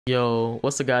Yo,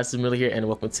 what's up guys, it's Marilli here and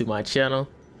welcome to my channel.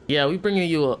 Yeah, we bringing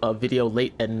you a video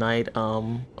late at night.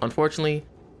 Unfortunately,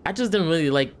 I just didn't really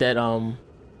like that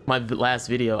my last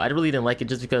video. I really didn't like it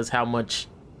just because how much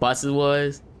boss it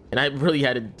was, and I really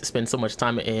had to spend so much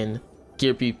time in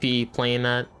Gear PP playing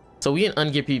that. So we in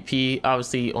Ungear PP,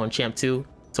 obviously on Champ 2,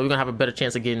 so we're gonna have a better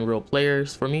chance of getting real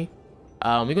players for me.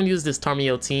 We're gonna use this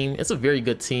Tarmiel team. It's a very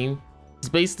good team. It's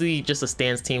basically just a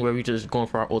stance team where we're just going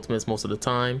for our ultimates most of the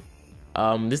time.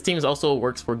 This team also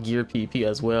works for Gear PP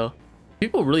as well.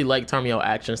 People really like Tarmiel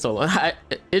action, so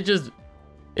it's just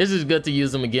good to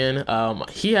use him again.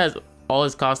 He has all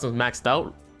his costumes maxed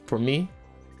out for me,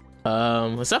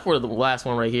 except for the last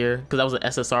one right here, because that was an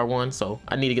SSR one, so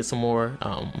I need to get some more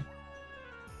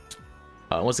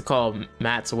what's it called,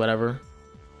 mats or whatever.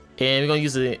 And we're gonna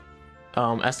use the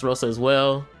Estarossa as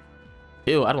well.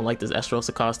 Ew, I don't like this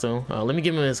Estarossa costume. Let me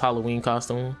give him his Halloween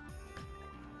costume.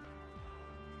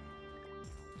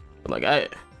 Like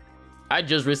I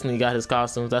just recently got his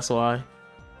costumes, that's why.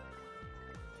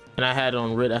 And I had it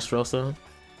on red Estarossa.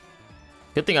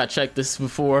 Good thing I checked this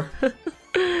before.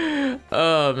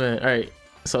 Oh man, all right.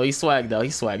 So he swagged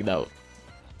out.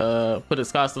 Put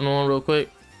his costume on real quick.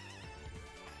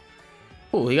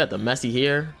 Oh, he got the messy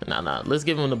hair. Nah. Let's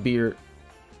give him the beard.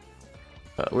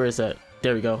 Where is that?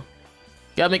 There we go.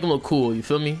 Gotta make him look cool. You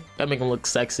feel me? Gotta make him look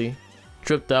sexy.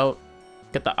 Dripped out.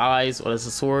 Got the eyes. Oh, that's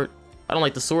a sword. I don't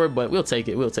like the sword, but we'll take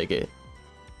it.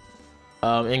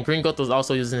 And Green Goth was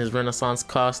also using his Renaissance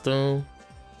costume,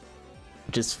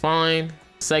 which is fine.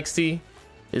 Sexy.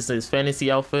 It's his fantasy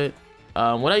outfit.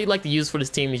 What I like to use for this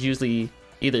team is usually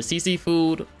either CC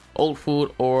food, ult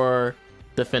food, or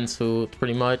defense food,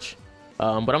 pretty much.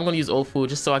 But I'm gonna use ult food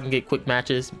just so I can get quick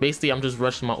matches. Basically, I'm just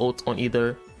rushing my ult on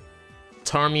either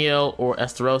Tarmiel or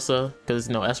Estarossa, because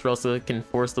you know Estarossa can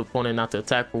force the opponent not to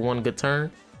attack for one good turn.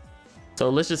 So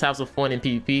let's just have some fun in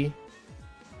PvP.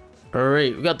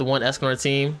 Alright, we got the one Esk on our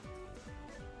team.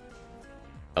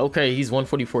 Okay, he's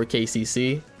 144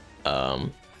 KCC.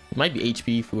 It might be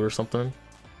HP food or something.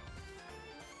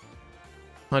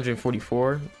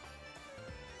 144.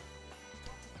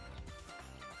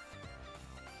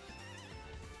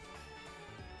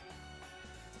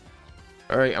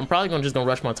 Alright, I'm probably just gonna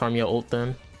rush my Tarmiel ult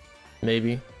then.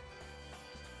 Maybe.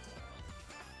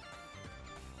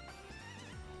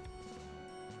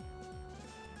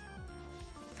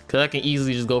 Cause I can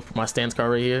easily just go for my stance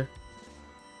card right here.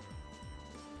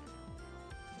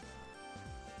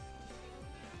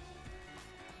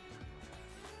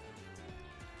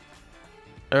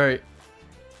 All right.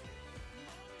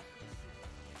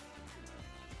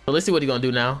 So let's see what he's gonna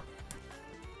do now.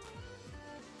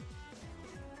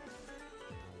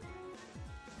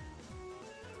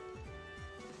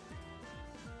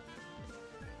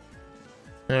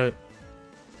 All right.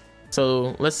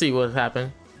 So let's see what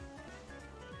happened.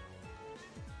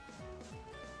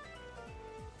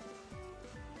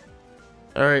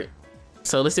 All right,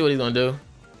 so let's see what he's gonna do.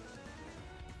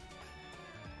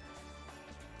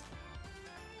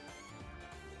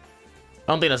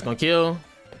 I don't think that's gonna kill.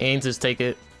 And just take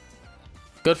it.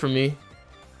 Good for me.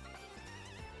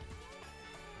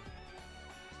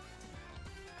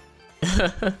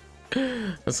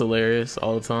 That's hilarious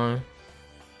all the time.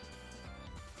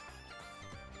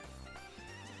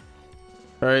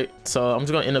 All right, so I'm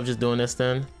just gonna end up just doing this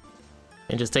then,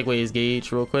 and just take away his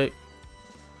gauge real quick.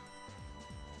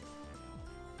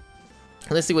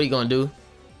 Let's see what he's gonna do.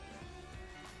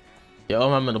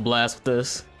 Yo, I'm in a blast with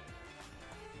this.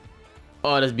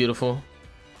 Oh, that's beautiful.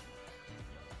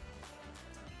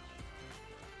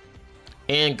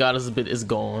 And Goddess bit is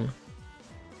gone.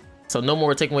 So no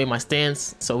more taking away my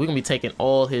stance. So we're gonna be taking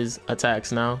all his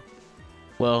attacks now.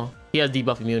 Well, he has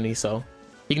debuff immunity, so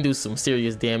he can do some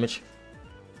serious damage.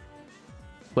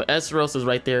 But Estarossa is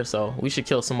right there, so we should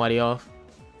kill somebody off.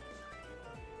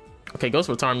 Okay, goes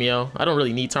for Tarmiel. I don't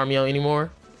really need Tarmiel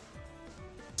anymore,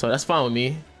 so that's fine with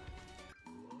me.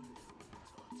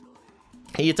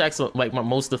 He attacks like my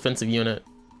most defensive unit.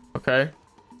 Okay.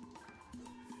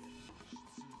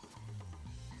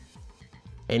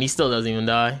 And he still doesn't even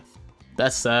die.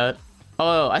 That's sad.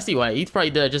 Oh, I see why. He probably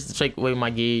did that just to take away my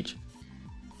gauge.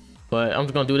 But I'm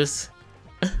just gonna do this.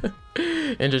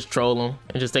 And just troll him.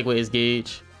 And just take away his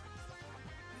gauge.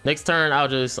 Next turn, I'll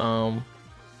just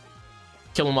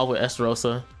kill him off with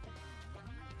Estarossa.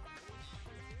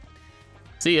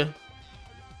 See ya.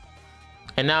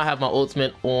 And now I have my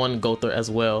ultimate on Gother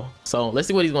as well. So let's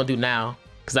see what he's gonna do now.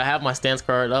 Because I have my stance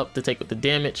card up to take with the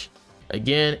damage.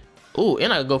 Again. Ooh,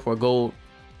 and I can go for a gold.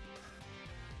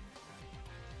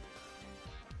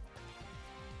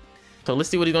 So let's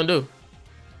see what he's gonna do.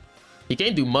 He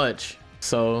can't do much.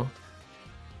 So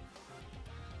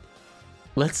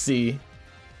Let's see.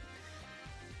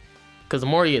 Because the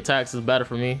more he attacks is better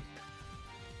for me.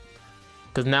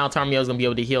 Because now Tarmiel is going to be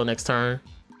able to heal next turn.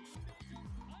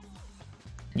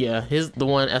 Yeah, the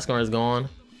one Escanor is gone.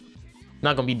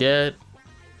 Not going to be dead.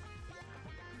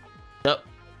 Yep.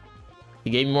 He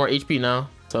gave me more HP now.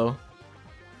 So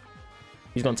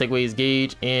he's going to take away his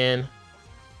gauge and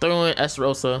throw in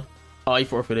Estarossa. Oh, he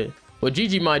forfeited. Well,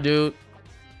 GG, my dude.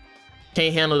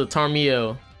 Can't handle the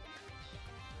Tarmiel.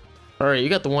 Alright, you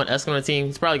got the one Escanor team.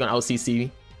 He's probably going to out-CC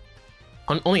me.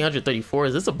 Only 134.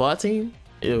 Is this a bot team?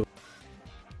 Ew.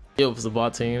 Ew, if it's a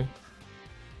bot team.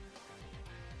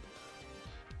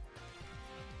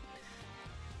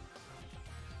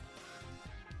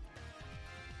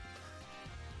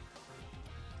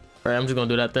 Alright, I'm just gonna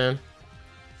do that then.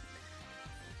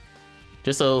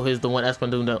 Just so the one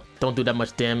Escanor don't do that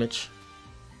much damage.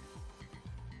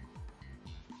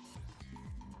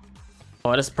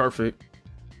 Oh, that's perfect.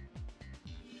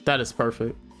 That is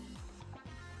perfect.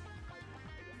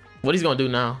 What he's gonna do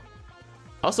now?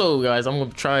 Also, guys, I'm gonna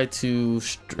try to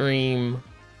stream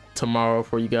tomorrow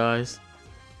for you guys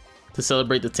to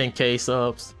celebrate the 10K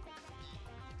subs.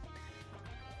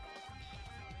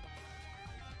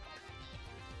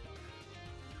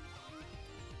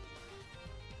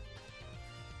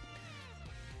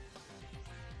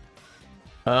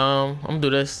 I'm gonna do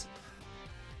this.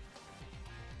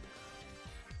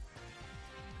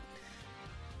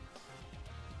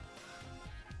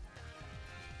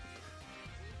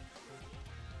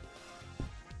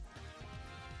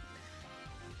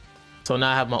 So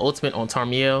now I have my ultimate on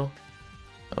Tarmiel.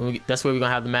 That's where we're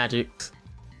gonna have the magics.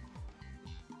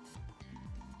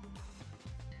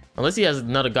 Unless he has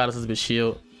another Goddess Elizabeth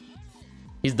shield.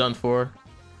 He's done for.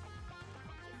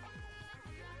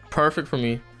 Perfect for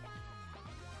me.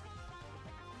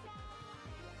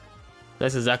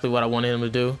 That's exactly what I wanted him to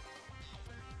do.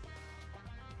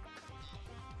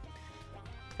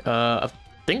 I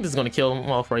think this is gonna kill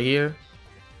him off right here.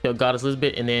 Kill Goddess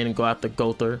Elizabeth and then go after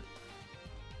Gother.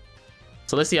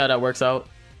 So let's see how that works out.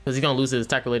 Because he's gonna lose his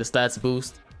attack related stats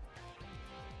boost.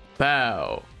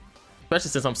 Bow. Especially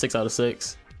since I'm 6 out of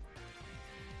 6.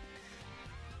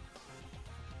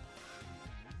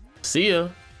 See ya.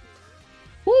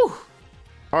 Woo!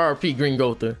 RP Green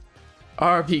Gother.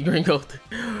 RP Green Gother.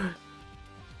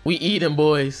 We eating,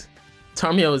 boys.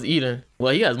 Tarmiel is eating.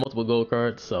 Well, he has multiple gold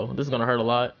cards, so this is gonna hurt a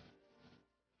lot.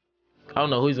 I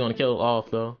don't know who he's gonna kill off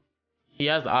though. He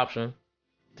has the option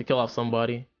to kill off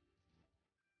somebody.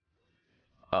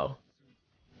 Oh.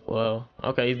 Well,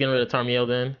 okay, he's getting rid of Tarmiel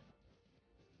then.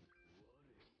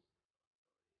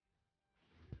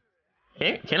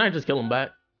 Can I just kill him back?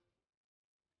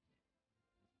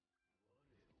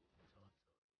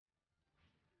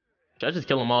 Should I just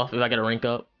kill him off if I get a rank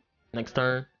up next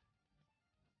turn?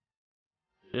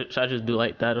 Should I just do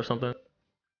like that or something?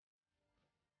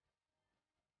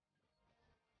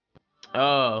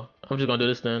 Oh, I'm just gonna do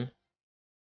this then.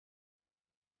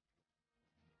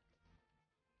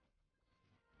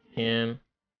 And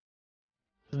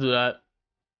let's do that.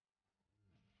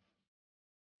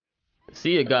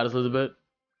 See ya, Goddess Elizabeth.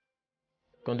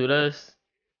 Gonna do this.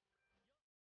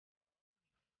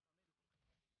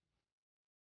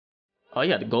 Oh, you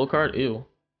got the gold card? Ew.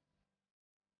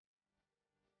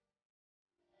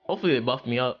 Hopefully they buffed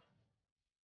me up.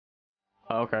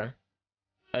 Oh, okay.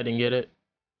 I didn't get it.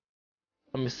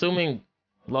 I'm assuming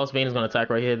Lost Vein is gonna attack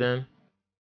right here then.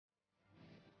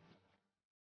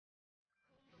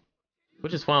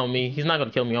 Which is fine with me. He's not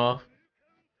gonna kill me off.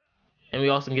 And we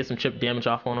also can get some chip damage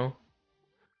off on him.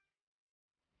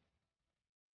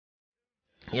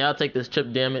 Yeah, I'll take this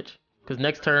chip damage. Because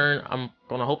next turn, I'm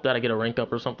gonna hope that I get a rank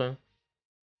up or something.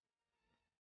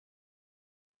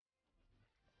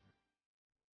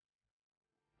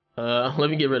 Let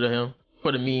me get rid of him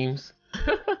for the memes.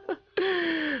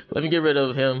 Let me get rid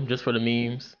of him just for the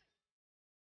memes.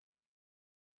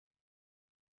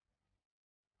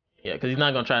 Yeah, because he's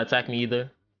not gonna try to attack me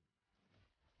either.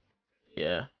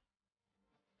 Yeah.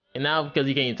 And now because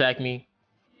he can't attack me,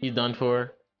 he's done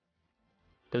for.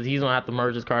 Because he's gonna have to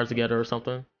merge his cards together or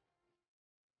something.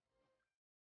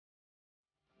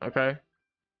 Okay.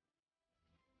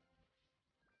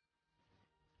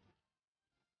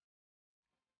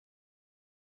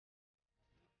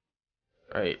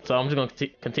 Alright, so I'm just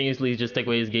gonna continuously just take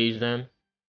away his gauge then.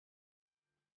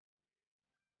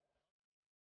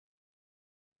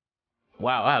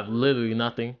 Wow, I have literally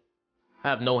nothing. I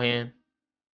have no hand.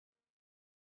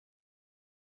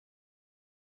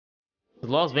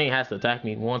 Lost Vein has to attack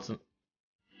me once.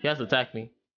 He has to attack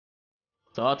me.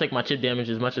 So I'll take my chip damage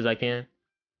as much as I can.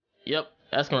 Yep,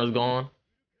 Escanor is gone.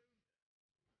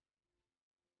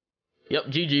 Yep,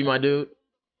 GG, my dude.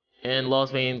 And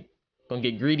Lost Vein gonna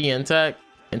get greedy and attack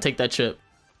and take that chip.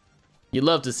 You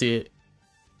love to see it.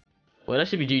 Well, that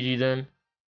should be GG then.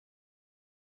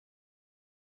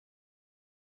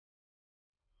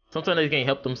 Sometimes they can't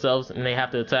help themselves and they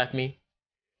have to attack me.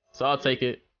 So I'll take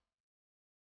it.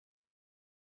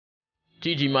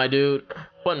 GG, my dude.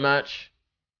 Fun match.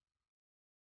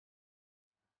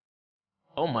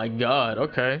 Oh my god,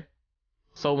 okay.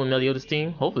 Soul and Meliodas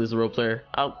team. Hopefully it's a real player.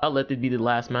 I'll let this be the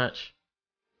last match,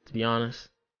 to be honest.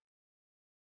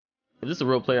 If this is a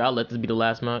real player, I'll let this be the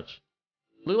last match.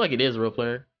 Look like it is a real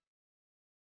player.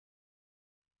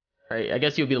 Alright, I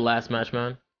guess you'll be the last match,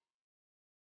 man.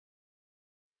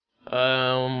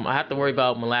 I have to worry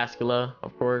about Melascula,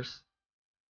 of course.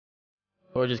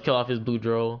 Or just kill off his blue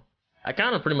droll. I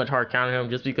kind of pretty much hard counter him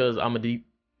just because I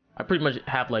pretty much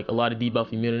have like a lot of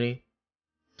debuff immunity.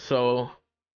 So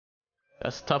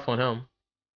that's tough on him.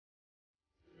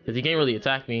 Because he can't really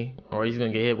attack me, or he's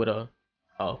gonna get hit with a...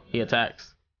 Oh, he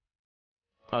attacks.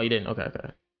 Oh, he didn't. Okay,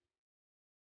 okay.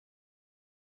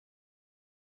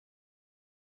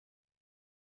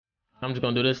 I'm just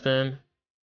gonna do this then.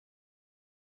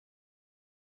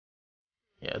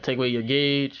 Yeah, take away your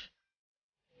gauge.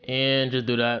 And just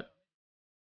do that.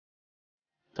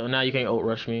 So now you can't ult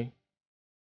rush me.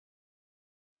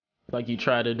 Like you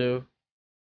try to do.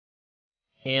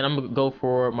 And I'm gonna go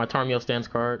for my Tarmiel stance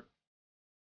card.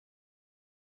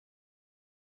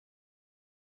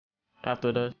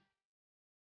 After that.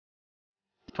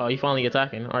 Oh, he finally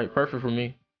attacking. Alright, perfect for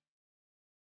me.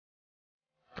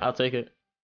 I'll take it.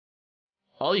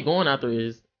 All you going after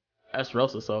is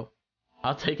Estarossa, so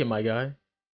I'll take it, my guy.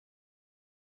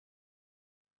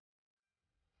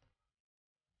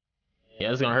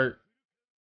 Yeah, it's gonna hurt.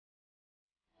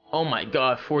 Oh my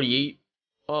god, 48.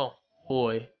 Oh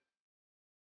boy.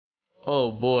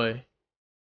 Oh boy.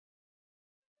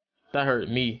 That hurt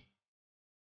me.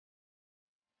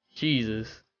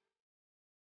 Jesus.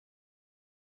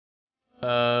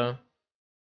 Guess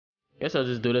I'll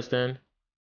just do this then.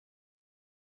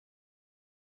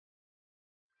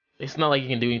 It's not like you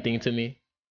can do anything to me.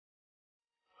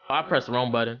 Oh, I pressed the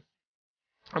wrong button.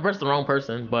 I pressed the wrong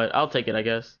person, but I'll take it, I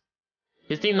guess.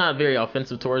 His team not very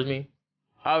offensive towards me.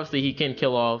 Obviously, he can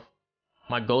kill off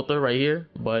my Gotha right here,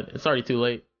 but it's already too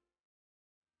late.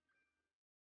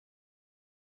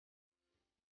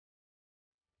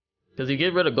 Because if you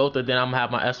get rid of Gotha, then I'm gonna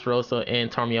have my Estarossa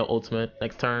and Tarmiel ultimate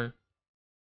next turn.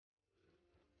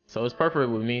 So it's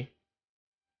perfect with me.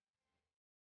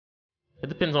 It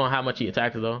depends on how much he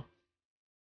attacks though.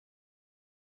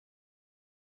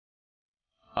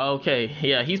 Okay,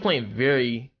 yeah, he's playing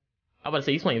very... I'm about to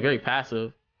say he's playing very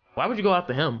passive. Why would you go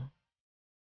after him?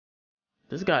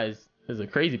 This guy is a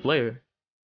crazy player.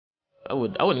 I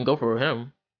wouldn't go for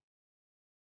him.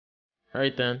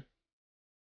 Alright then.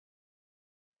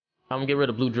 I'm gonna get rid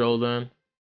of blue droll then.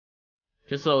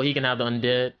 Just so he can have the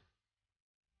undead.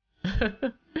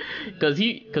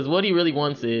 Cause what he really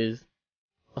wants is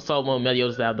Assault Mode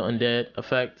Meliodas to have the undead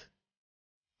effect.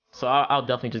 So I'll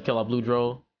definitely just kill out blue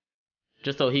droll.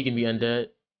 Just so he can be undead.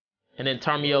 And then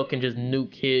Tarmiel can just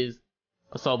nuke his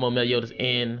Assault Mode Meliodas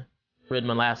and Red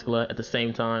Melascula at the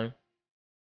same time.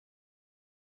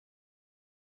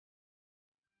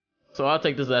 So I'll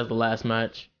take this as the last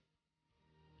match.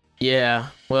 Yeah,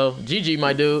 well, GG,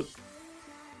 my dude.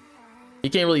 He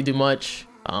can't really do much.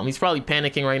 He's probably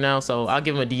panicking right now, so I'll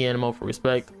give him a D Animo for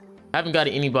respect. I haven't got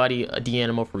anybody a D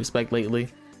Animo for respect lately.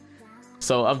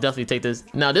 So I'll definitely take this.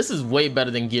 Now, this is way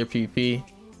better than Gear PvP.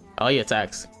 Oh, he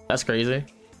attacks. That's crazy.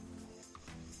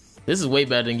 This is way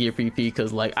better than Gear PvP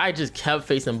because, like, I just kept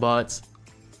facing bots.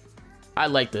 I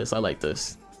like this. I like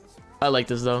this. I like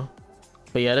this, though.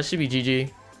 But yeah, that should be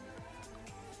GG.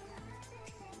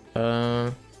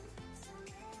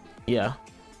 Yeah.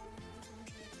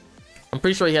 I'm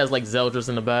pretty sure he has, like, Zeldris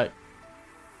in the back.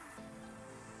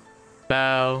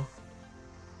 Bow.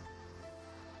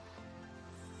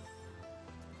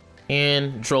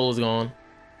 And Droll is gone.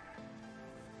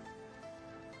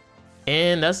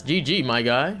 And that's GG, my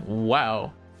guy.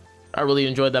 Wow. I really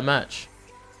enjoyed that match.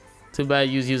 Too bad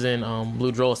you was using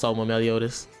blue Droll Assault Mode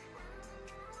Meliodas.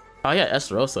 Oh yeah,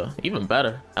 Estarossa. Even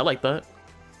better. I like that.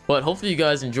 But hopefully you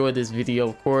guys enjoyed this video,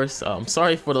 of course.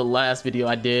 Sorry for the last video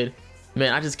I did.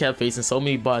 Man, I just kept facing so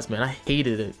many bots, man. I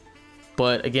hated it.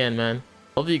 But again, man,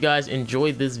 hopefully you guys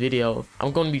enjoyed this video.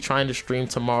 I'm going to be trying to stream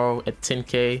tomorrow at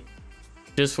 10K.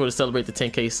 Just to celebrate the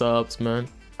 10K subs, man.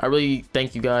 I really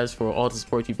thank you guys for all the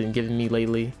support you've been giving me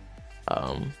lately.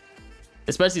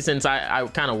 Especially since I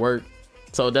kind of work.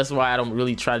 So that's why I don't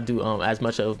really try to do as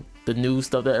much of the new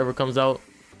stuff that ever comes out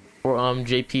for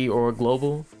JP or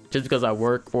Global. Just because I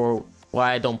work, or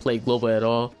why I don't play Global at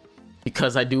all.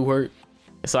 because I do work,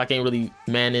 so I can't really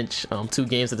manage 2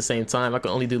 games at the same time. I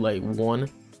can only do like 1,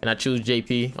 and I choose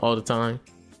JP all the time.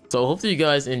 So hopefully you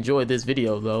guys enjoyed this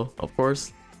video though, of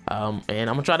course. And I'm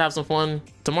gonna try to have some fun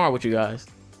tomorrow with you guys.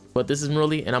 But this is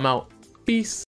Marilli, and I'm out. Peace.